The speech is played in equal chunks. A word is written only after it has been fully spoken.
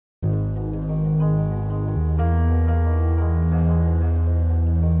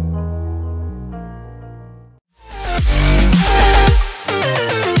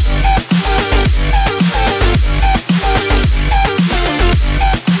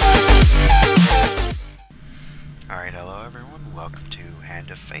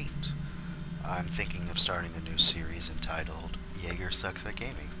of fate. I'm thinking of starting a new series entitled Yeager Sucks at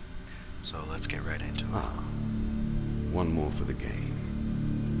Gaming. So let's get right into it. One more for the game.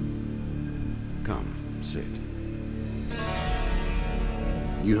 Come, sit.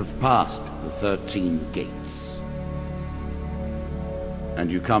 You have passed the 13 gates.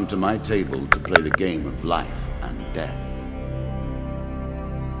 And you come to my table to play the game of life and death.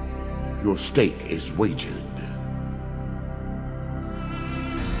 Your stake is wagered.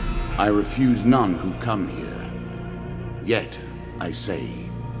 I refuse none who come here. Yet, I say,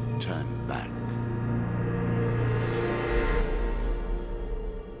 turn back.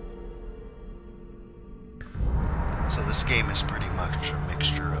 So this game is pretty much a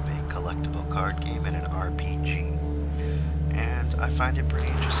mixture of a collectible card game and an RPG. And I find it pretty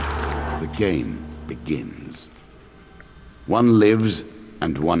interesting. The game begins. One lives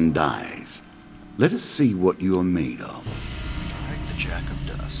and one dies. Let us see what you are made of. Alright, the Jack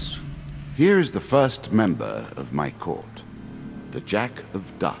of Dust. Here is the first member of my court, the Jack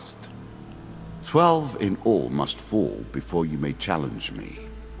of Dust. 12 in all must fall before you may challenge me.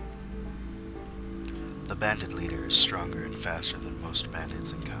 The bandit leader is stronger and faster than most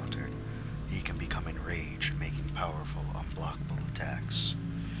bandits encountered. He can become enraged, making powerful, unblockable attacks.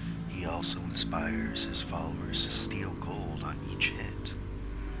 He also inspires his followers to steal gold on each hit.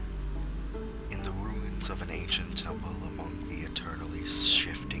 In the ruins of an ancient temple among the eternally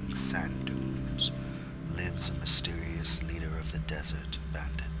shifting sand dunes lives a mysterious leader of the desert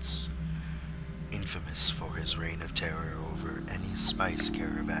bandits. Infamous for his reign of terror over any spice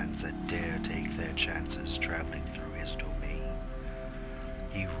caravans that dare take their chances traveling through his domain.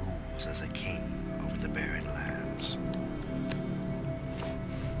 He rules as a king over the barren lands.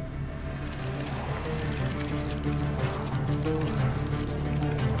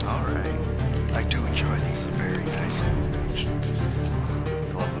 Alright, I do enjoy these very nice animations.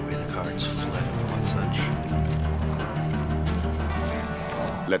 I love the way the cards flip and such.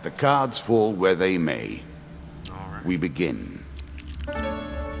 Let the cards fall where they may. Alright. We begin.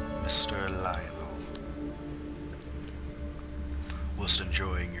 Mr. Lionel. Whilst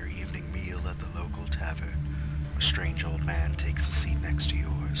enjoying your evening meal at the local tavern, a strange old man takes a seat next to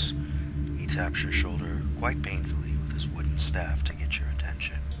yours. He taps your shoulder quite painfully with his wooden staff to get your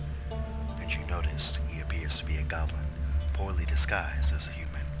attention. And you noticed he appears to be a goblin, poorly disguised as a human.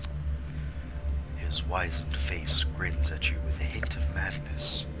 His wizened face grins at you with a hint of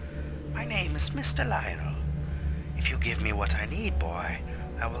madness. My name is Mr. Lionel. If you give me what I need, boy,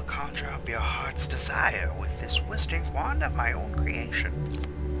 I will conjure up your heart's desire with this wizarding wand of my own creation.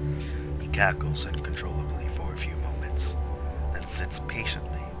 He cackles uncontrollably for a few moments, then sits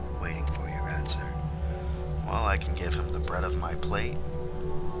patiently, waiting for your answer. Well, I can give him the bread of my plate,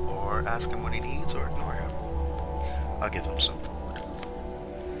 or ask him what he needs, or ignore him. I'll give him some food.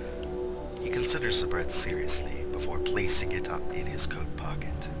 He considers the bread seriously before placing it in his coat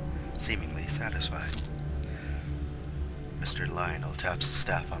pocket, seemingly satisfied. Mr. Lionel taps the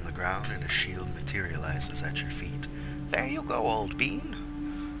staff on the ground and a shield materializes at your feet. There you go, old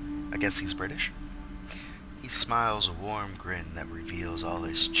bean. I guess he's British. He smiles a warm grin that reveals all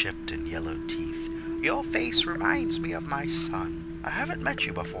his chipped and yellowed teeth. Your face reminds me of my son. I haven't met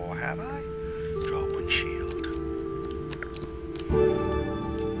you before, have I? Draw one shield.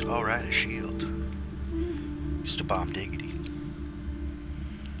 Alright, a shield. Just a bomb diggity.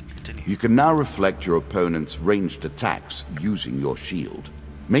 Continue. You can now reflect your opponent's ranged attacks using your shield.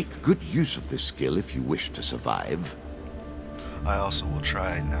 Make good use of this skill if you wish to survive. I also will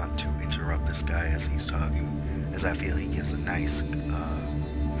try not to interrupt this guy as he's talking, as I feel he gives a nice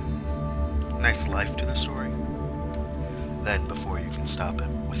life to the story. Then, before you can stop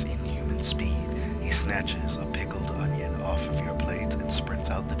him with inhuman speed, he snatches a pickled onion off of your plate and sprints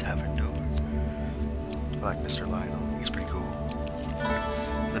out the tavern door. I like Mr. Lionel. He's pretty cool.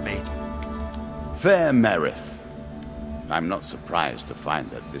 The maiden. Fair Marith. I'm not surprised to find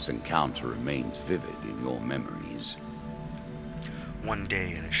that this encounter remains vivid in your memories. One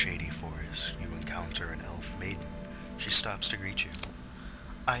day in a shady forest, you encounter an elf maiden. She stops to greet you.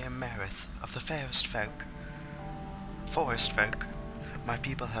 I am Marith of the fairest folk. Forest folk. My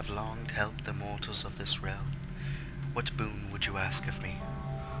people have longed to help the mortals of this realm. What boon would you ask of me?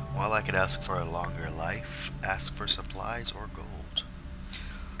 Well, I could ask for a longer life, ask for supplies, or gold.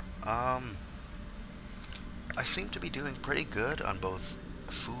 I seem to be doing pretty good on both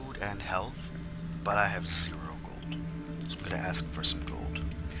food and health, but I have 0 gold. So I'm gonna ask for some gold.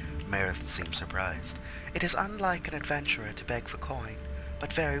 Marith seems surprised. It is unlike an adventurer to beg for coin,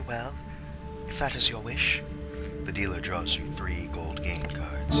 but very well, if that is your wish. The dealer draws you 3 gold game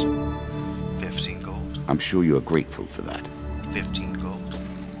cards. 15 gold. I'm sure you are grateful for that. 15 gold.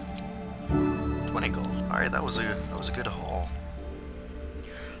 Alright, that was a good haul.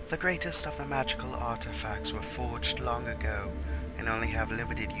 The greatest of the magical artifacts were forged long ago and only have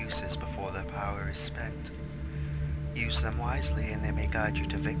limited uses before their power is spent. Use them wisely and they may guide you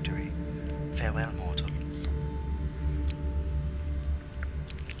to victory. Farewell, mortal.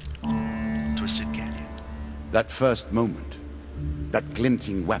 Twisted Canyon. That first moment, that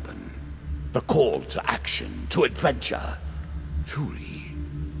glinting weapon, the call to action, to adventure. Truly,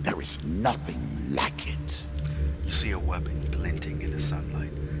 there is nothing like it. You see a weapon glinting in the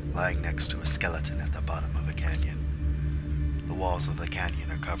sunlight, lying next to a skeleton at the bottom of a canyon. The walls of the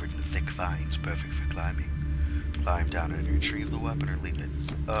canyon are covered in thick vines, perfect for climbing. Climb down and retrieve the weapon or leave it.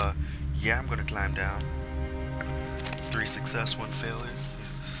 Yeah, I'm gonna climb down. 3 success, 1 failure.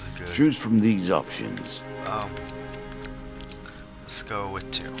 This is good. Choose from these options. Let's go with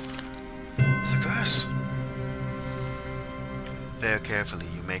 2. Success! Very carefully,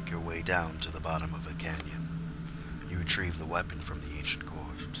 you make your way down to the bottom of a canyon. You retrieve the weapon from the ancient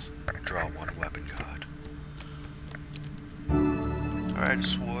corpse. Draw 1 weapon card. Alright, a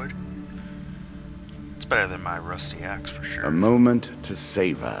sword. It's better than my rusty axe for sure. A moment to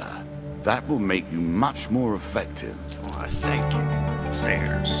savor. That will make you much more effective. Why, thank you.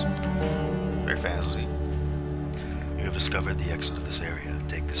 Stairs. Very fancy. You have discovered the exit of this area.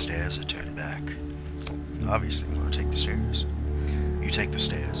 Take the stairs or turn back. Obviously, I'm going to take the stairs. You take the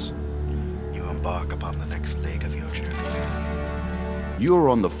stairs. You embark upon the next leg of your journey. You're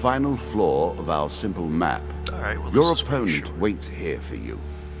on the final floor of our simple map. Alright, well, Your this is pretty opponent short. waits here for you.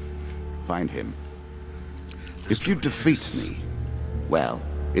 Find him. If you defeat me, well,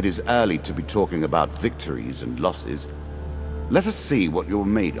 it is early to be talking about victories and losses. Let us see what you're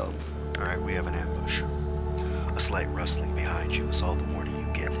made of. Alright, we have an ambush. A slight rustling behind you is all the warning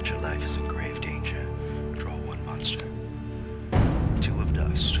you get that your life is in grave danger. Draw 1 monster. 2 of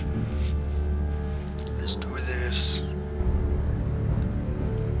dust. Let's do this.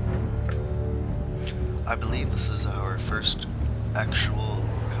 I believe this is our first actual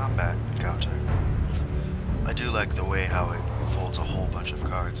combat encounter. I do like the way how it folds a whole bunch of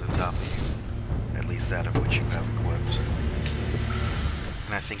cards on top of you, at least that of which you have equipped.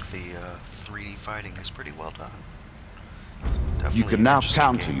 And I think the 3D fighting is pretty well done. It's definitely You can an now interesting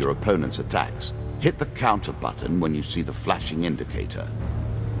counter game. your opponent's attacks. Hit the counter button when you see the flashing indicator.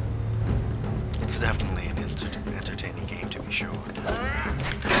 It's definitely an entertaining game to be sure.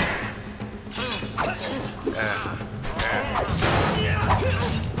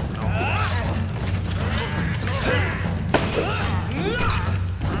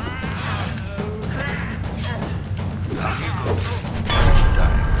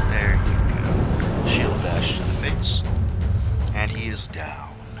 There you go. Shield dash to the face. And he is down.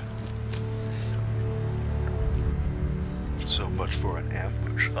 So much for an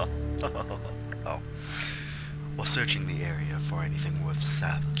ambush. Oh. While searching the area for anything worth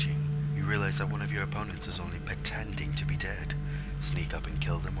salvaging, you realize that one of your opponents is only pretending to be dead. Sneak up and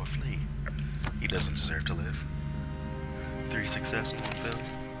kill them or flee. He doesn't deserve to live. 3 success and 1 fail.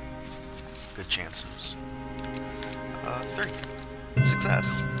 Good chances. 3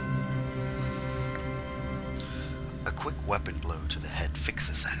 success. A quick weapon blow to the head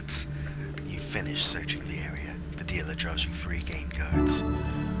fixes that. You finish searching the area. The dealer draws you 3 game cards.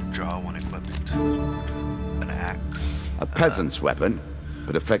 Draw 1 equipment. An axe. A peasant's weapon,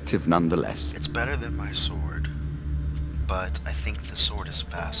 but effective nonetheless. It's better than my sword, but I think the sword is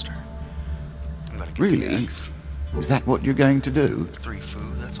faster. I'm gonna get the Really? axe. Is that what you're going to do? 3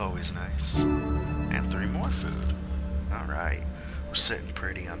 food, that's always nice. And 3 more food. Alright, we're sitting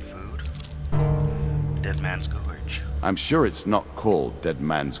pretty on food. Dead Man's Gorge. I'm sure it's not called Dead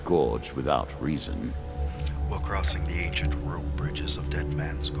Man's Gorge without reason. While crossing the ancient rope bridges of Dead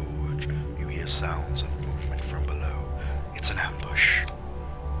Man's Gorge, you hear sounds of movement from below. It's an ambush.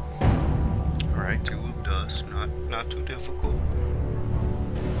 Alright, 2 of dust, not too difficult.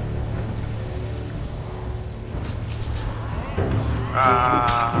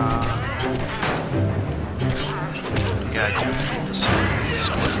 Yeah, I do see the sword. The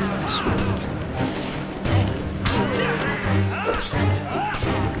sword.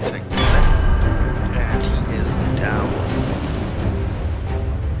 Take that. And he is down.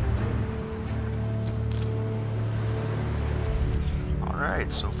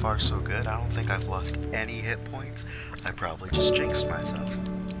 Alright, so far so good. I don't think I've lost any hit points. I probably just jinxed myself.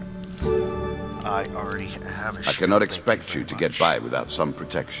 I already have a I shield, cannot thank expect you very to get much. by without some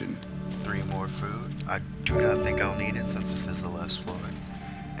protection. 3 more food. I do not think I'll need it since this is the last floor.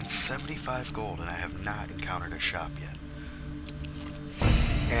 And 75 gold, and I have not encountered a shop yet.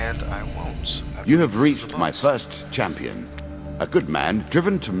 And I won't. I You believe have this is reached a my boss. first champion. A good man,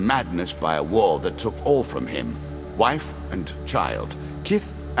 driven to madness by a war that took all from him. Wife and child,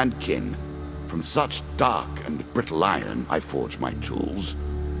 kith and kin. From such dark and brittle iron I forge my tools.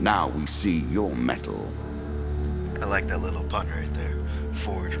 Now we see your metal. I like that little pun right there.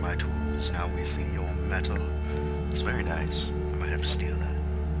 Forge my tools, now we see your metal. It's very nice. I might have to steal that.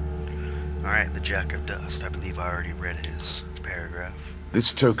 Alright, the Jack of Dust. I believe I already read his paragraph.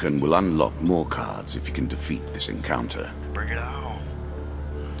 This token will unlock more cards if you can defeat this encounter. Bring it on.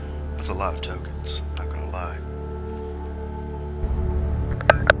 That's a lot of tokens, not gonna lie.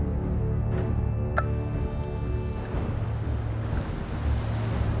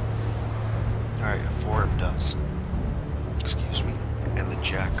 Alright, a 4 of Dust. Excuse me. And the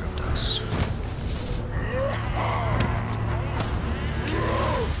Jack of Dust.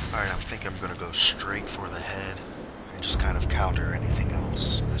 Alright, I think I'm gonna go straight for the head and just kind of counter anything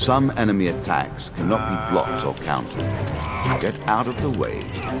else. Some enemy attacks cannot be blocked or countered. Get out of the way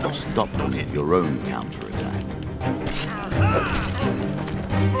or stop them with your own counterattack.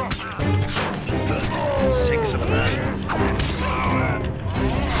 6 of that and some of that.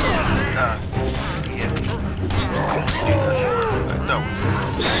 Yeah. Do that. That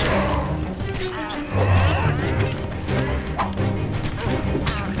was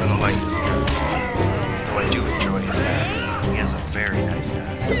I don't like this guy. Though I do enjoy his hat. He has a very nice hat.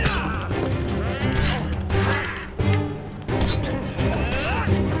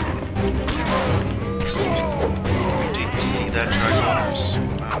 Do you see that, Trigoners?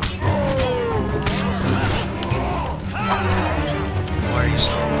 Why are you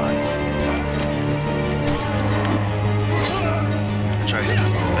still alive? Try to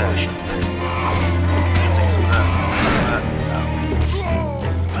bash him. Take some of that.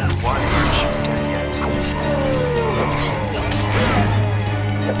 Why aren't you dead yet?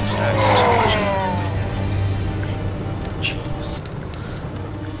 That's too much. Jeez.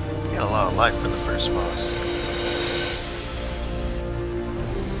 He had a lot of life for the first boss.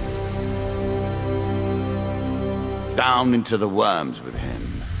 Down into the worms with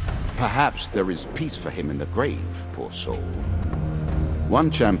him. Perhaps there is peace for him in the grave, poor soul.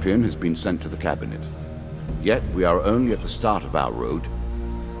 One champion has been sent to the cabinet. Yet we are only at the start of our road.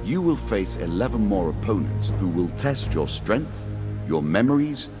 You will face 11 more opponents who will test your strength, your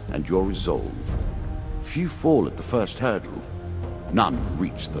memories, and your resolve. Few fall at the first hurdle. None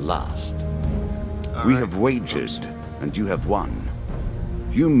reach the last. We have wagered, and you have won.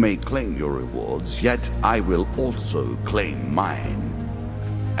 You may claim your rewards, yet I will also claim mine.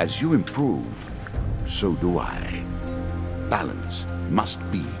 As you improve, so do I. Balance must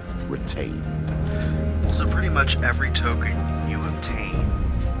be retained. So pretty much every token you obtain,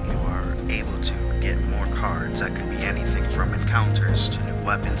 you are able to get more cards. That could be anything from encounters to new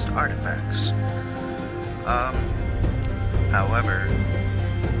weapons to artifacts. However,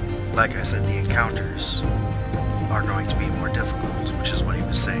 like I said, the encounters are going to be more difficult, which is what he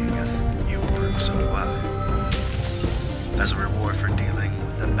was saying. As you improve, so do I. As a reward for dealing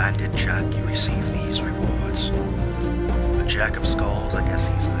with the Bandit Jack, you receive these rewards. The Jack of Skulls, I guess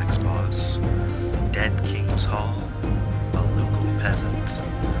he's the next boss. Dead King's Hall, a local peasant,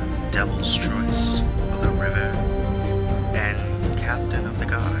 Devil's Choice of the River, and Captain of the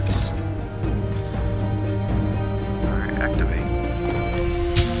Gods. Alright, activate.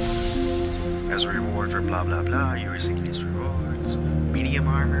 As a reward for blah blah blah, you receive these rewards. Medium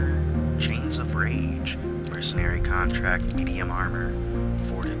Armor, Chains of Rage, Mercenary Contract, Medium Armor,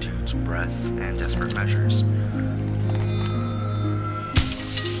 Fortitude's Breath, and Desperate Measures.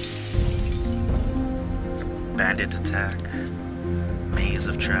 Bandit Attack, Maze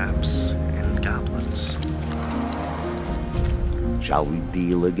of Traps, and Goblins. Shall we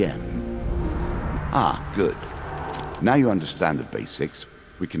deal again? Ah, good. Now you understand the basics.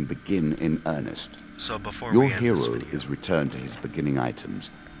 We can begin in earnest. So before Your we end hero this video, is returned to his beginning items.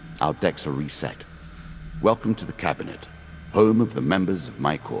 Our decks are reset. Welcome to the cabinet, home of the members of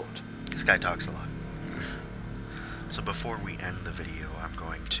my court. this guy talks a lot. So before we end the video, I'm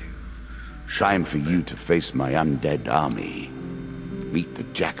going to Time for you to face my undead army. Meet the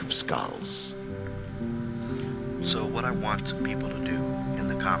Jack of Skulls. So what I want people to do in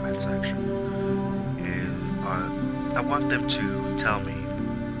the comment section is, I want them to tell me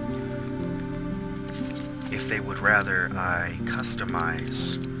if they would rather I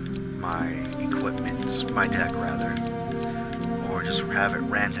customize my equipment, my deck rather, or just have it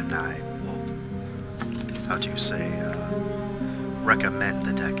randomized. Well, how to say, recommend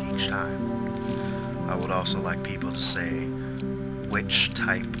the deck each time. I would also like people to say which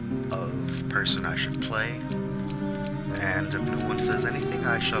type of person I should play, and if no one says anything,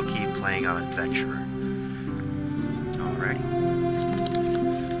 I shall keep playing on Adventurer. Alrighty.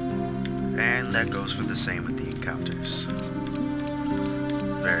 that goes for the same with the encounters.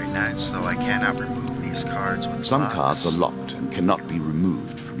 Very nice, though I cannot remove these cards with Some locks. cards are locked and cannot be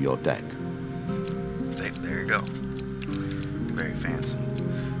removed from your deck. There you go. Very fancy.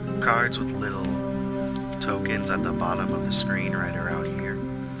 Cards with little tokens at the bottom of the screen right around here.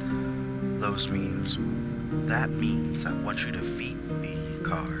 That means that once you defeat the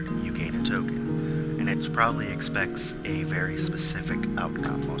card, you gain a token. And it probably expects a very specific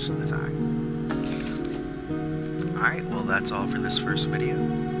outcome most of the time. Alright, well that's all for this first video.